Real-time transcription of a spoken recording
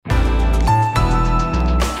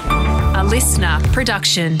listener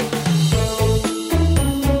production.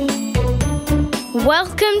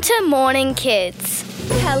 Welcome to Morning Kids.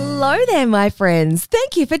 Hello there, my friends.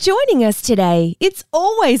 Thank you for joining us today. It's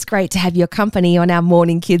always great to have your company on our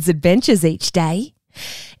Morning Kids adventures each day.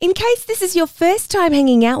 In case this is your first time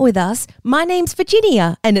hanging out with us, my name's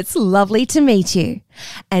Virginia and it's lovely to meet you.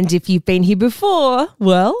 And if you've been here before,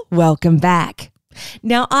 well, welcome back.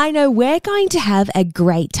 Now, I know we're going to have a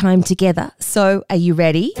great time together, so are you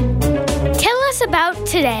ready? Tell us about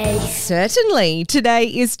today. Certainly. Today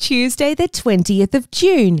is Tuesday, the 20th of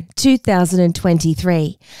June,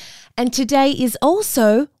 2023. And today is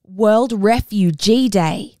also World Refugee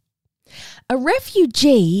Day. A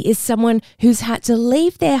refugee is someone who's had to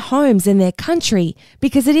leave their homes and their country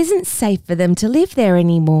because it isn't safe for them to live there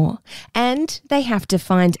anymore, and they have to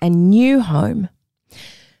find a new home.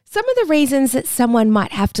 Some of the reasons that someone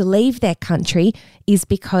might have to leave their country is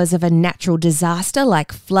because of a natural disaster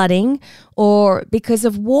like flooding, or because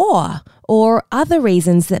of war, or other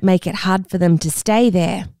reasons that make it hard for them to stay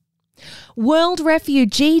there. World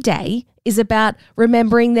Refugee Day is about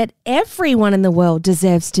remembering that everyone in the world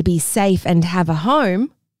deserves to be safe and have a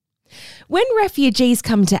home. When refugees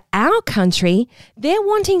come to our country, they're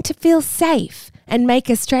wanting to feel safe and make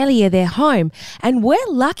Australia their home. And we're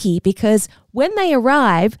lucky because when they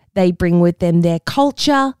arrive, they bring with them their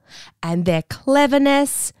culture and their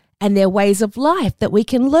cleverness and their ways of life that we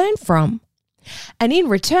can learn from. And in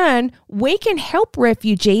return, we can help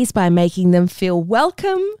refugees by making them feel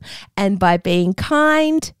welcome and by being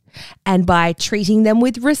kind and by treating them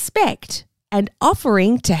with respect and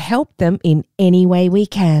offering to help them in any way we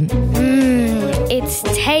can. It's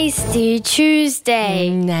Tasty Tuesday.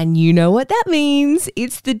 And you know what that means.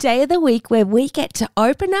 It's the day of the week where we get to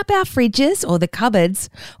open up our fridges or the cupboards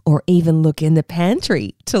or even look in the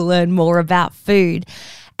pantry to learn more about food.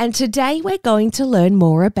 And today we're going to learn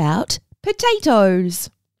more about potatoes.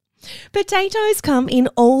 Potatoes come in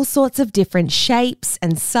all sorts of different shapes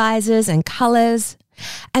and sizes and colours,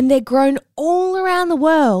 and they're grown all around the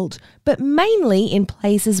world, but mainly in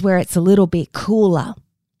places where it's a little bit cooler.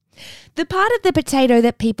 The part of the potato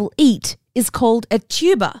that people eat is called a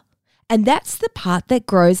tuber, and that's the part that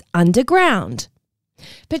grows underground.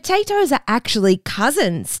 Potatoes are actually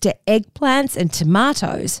cousins to eggplants and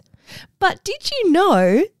tomatoes. But did you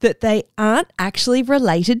know that they aren't actually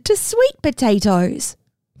related to sweet potatoes?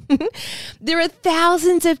 There are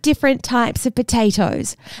thousands of different types of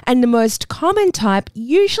potatoes, and the most common type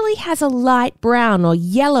usually has a light brown or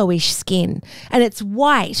yellowish skin, and it's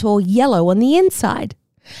white or yellow on the inside.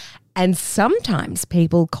 And sometimes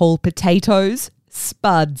people call potatoes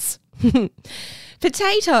spuds.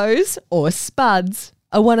 Potatoes, or spuds,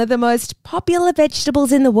 are one of the most popular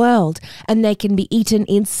vegetables in the world, and they can be eaten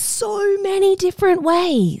in so many different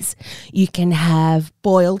ways. You can have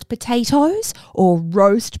boiled potatoes or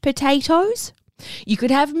roast potatoes. You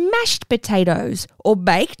could have mashed potatoes or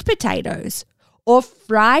baked potatoes or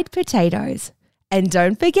fried potatoes. And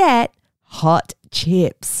don't forget, hot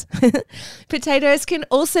chips. Potatoes can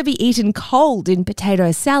also be eaten cold in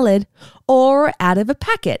potato salad or out of a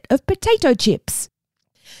packet of potato chips.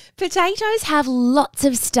 Potatoes have lots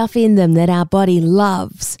of stuff in them that our body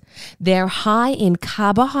loves. They're high in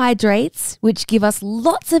carbohydrates, which give us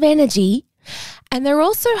lots of energy, and they're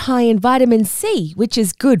also high in vitamin C, which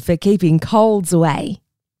is good for keeping colds away.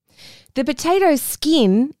 The potato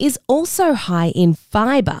skin is also high in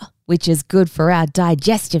fibre, which is good for our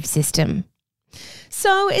digestive system.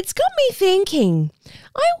 So it's got me thinking,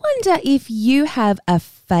 I wonder if you have a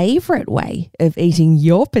favourite way of eating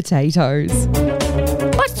your potatoes.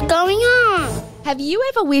 What's going on? Have you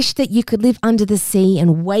ever wished that you could live under the sea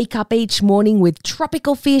and wake up each morning with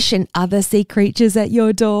tropical fish and other sea creatures at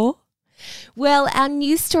your door? Well, our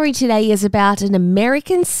news story today is about an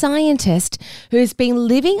American scientist who's been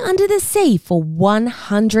living under the sea for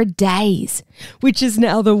 100 days, which is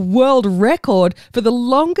now the world record for the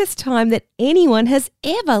longest time that anyone has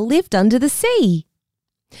ever lived under the sea.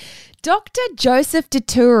 Dr. Joseph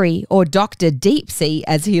Dituri, or Dr. Deep Sea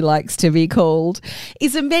as he likes to be called,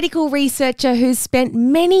 is a medical researcher who's spent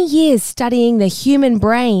many years studying the human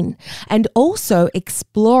brain and also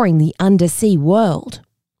exploring the undersea world.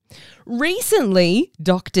 Recently,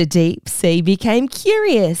 Dr. Deep Sea became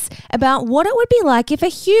curious about what it would be like if a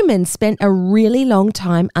human spent a really long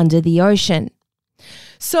time under the ocean.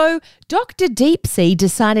 So Dr. Deep Sea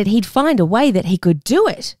decided he'd find a way that he could do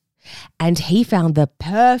it. And he found the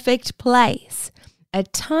perfect place, a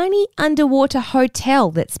tiny underwater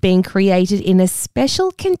hotel that's been created in a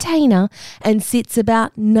special container and sits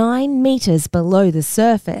about 9 meters below the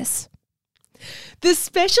surface. The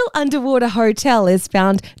special underwater hotel is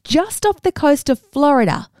found just off the coast of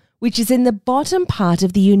Florida, which is in the bottom part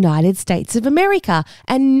of the United States of America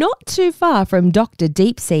and not too far from Dr.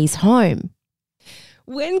 Deepsea's home.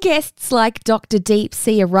 When guests like Dr.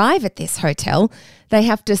 Deepsea arrive at this hotel, they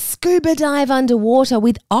have to scuba dive underwater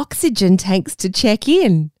with oxygen tanks to check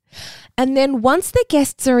in. And then once the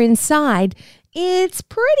guests are inside, it's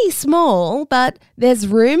pretty small, but there's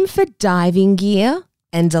room for diving gear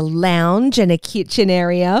and a lounge and a kitchen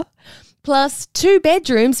area, plus 2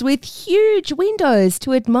 bedrooms with huge windows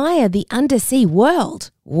to admire the undersea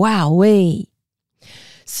world. Wowee!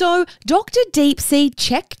 So Dr. Deepsea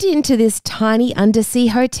checked into this tiny undersea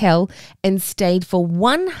hotel and stayed for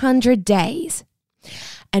 100 days.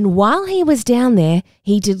 And while he was down there,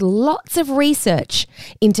 he did lots of research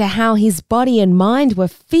into how his body and mind were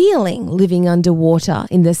feeling living underwater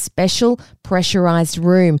in the special pressurized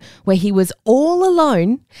room where he was all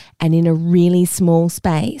alone and in a really small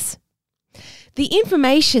space. The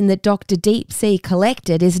information that Dr. Deepsea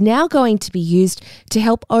collected is now going to be used to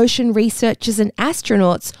help ocean researchers and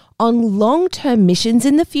astronauts on long-term missions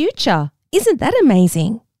in the future. Isn't that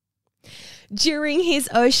amazing? During his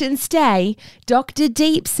ocean stay, Dr.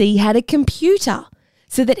 Deepsea had a computer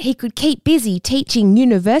so that he could keep busy teaching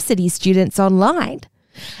university students online.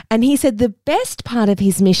 And he said the best part of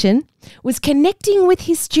his mission was connecting with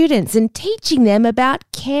his students and teaching them about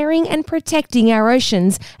caring and protecting our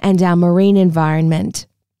oceans and our marine environment.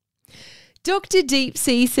 Dr.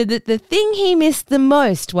 Deepsea said that the thing he missed the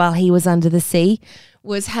most while he was under the sea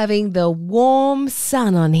was having the warm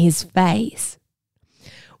sun on his face.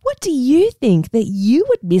 What do you think that you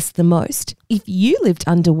would miss the most if you lived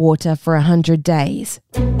underwater for 100 days?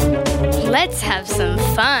 Let's have some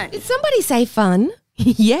fun. Did somebody say fun?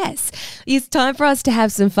 Yes, it's time for us to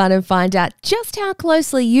have some fun and find out just how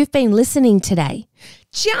closely you've been listening today.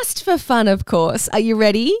 Just for fun, of course. Are you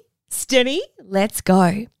ready? Steady? Let's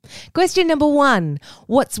go. Question number 1.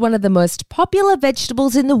 What's one of the most popular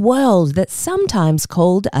vegetables in the world that's sometimes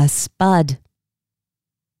called a spud?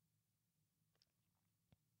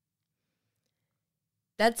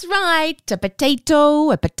 That's right. A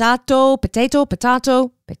potato, potato,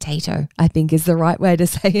 I think is the right way to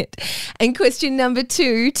say it. And question number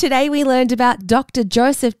 2, today we learned about Dr.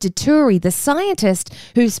 Joseph Dituri, the scientist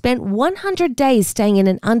who spent 100 days staying in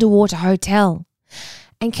an underwater hotel.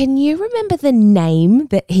 And can you remember the name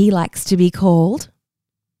that he likes to be called?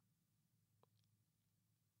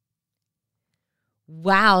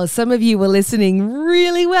 Wow, some of you were listening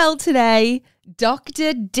really well today.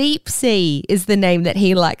 Dr. Deepsea is the name that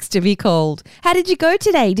he likes to be called. How did you go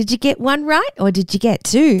today? Did you get 1 right or did you get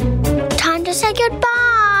 2? Time to say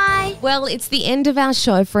goodbye. Well, it's the end of our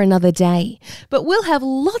show for another day, but we'll have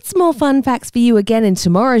lots more fun facts for you again in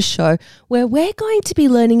tomorrow's show, where we're going to be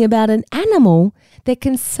learning about an animal that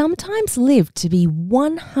can sometimes live to be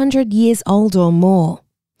 100 years old or more.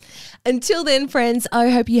 Until then, friends, I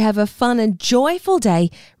hope you have a fun and joyful day,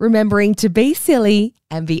 remembering to be silly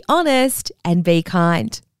and be honest and be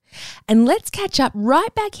kind. And let's catch up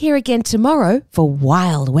right back here again tomorrow for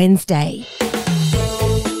Wild Wednesday.